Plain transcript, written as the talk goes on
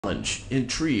challenge,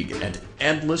 intrigue, and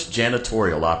endless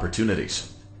janitorial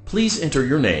opportunities. Please enter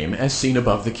your name as seen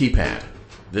above the keypad.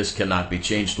 This cannot be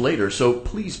changed later, so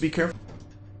please be careful.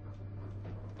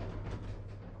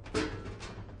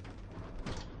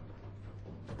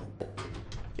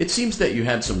 It seems that you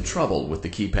had some trouble with the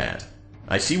keypad.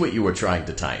 I see what you were trying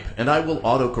to type, and I will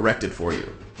auto-correct it for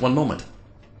you. One moment.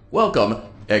 Welcome,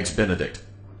 Eggs Benedict.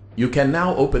 You can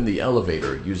now open the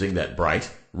elevator using that bright,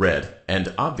 red,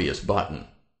 and obvious button.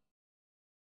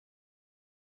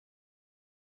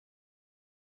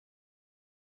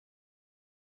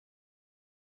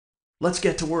 Let's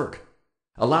get to work.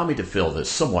 Allow me to fill this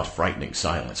somewhat frightening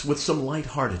silence with some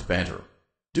light-hearted banter.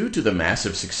 Due to the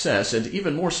massive success, and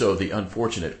even more so the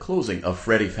unfortunate closing of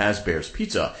Freddy Fazbear's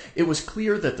Pizza, it was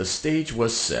clear that the stage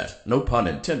was set, no pun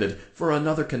intended, for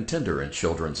another contender in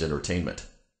children's entertainment.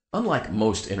 Unlike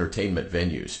most entertainment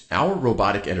venues, our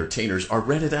robotic entertainers are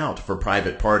rented out for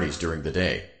private parties during the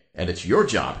day, and it's your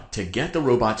job to get the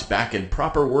robots back in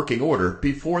proper working order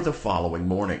before the following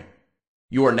morning.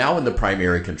 You are now in the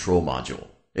primary control module.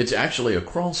 It's actually a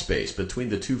crawl space between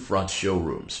the two front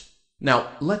showrooms. Now,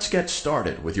 let's get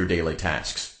started with your daily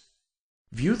tasks.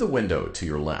 View the window to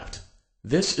your left.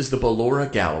 This is the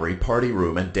Ballora Gallery Party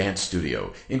Room and Dance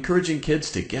Studio, encouraging kids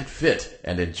to get fit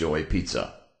and enjoy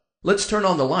pizza. Let's turn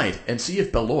on the light and see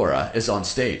if Ballora is on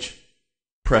stage.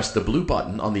 Press the blue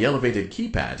button on the elevated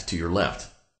keypad to your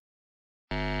left.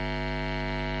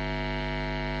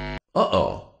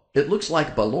 Uh-oh. It looks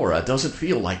like Ballora doesn't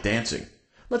feel like dancing.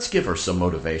 Let's give her some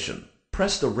motivation.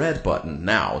 Press the red button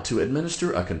now to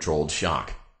administer a controlled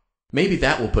shock. Maybe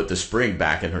that will put the spring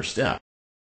back in her step.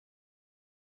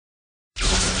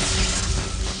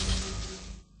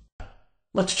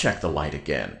 Let's check the light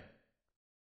again.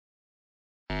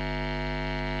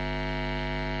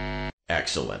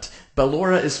 Excellent.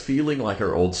 Ballora is feeling like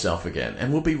her old self again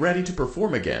and will be ready to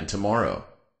perform again tomorrow.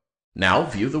 Now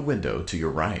view the window to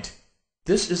your right.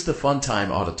 This is the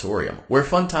Funtime Auditorium, where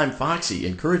Funtime Foxy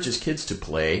encourages kids to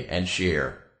play and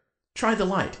share. Try the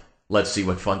light. Let's see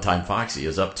what Funtime Foxy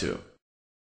is up to.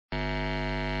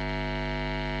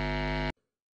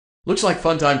 Looks like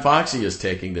Funtime Foxy is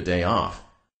taking the day off.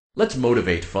 Let's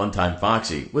motivate Funtime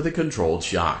Foxy with a controlled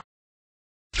shock.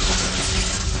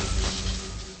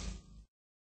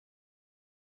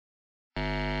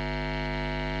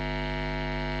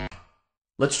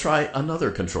 Let's try another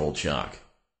controlled shock.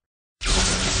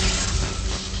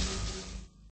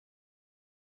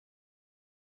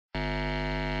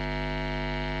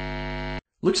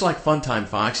 Looks like Funtime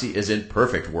Foxy is in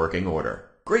perfect working order.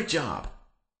 Great job!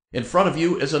 In front of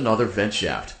you is another vent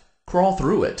shaft. Crawl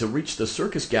through it to reach the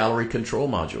Circus Gallery control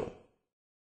module.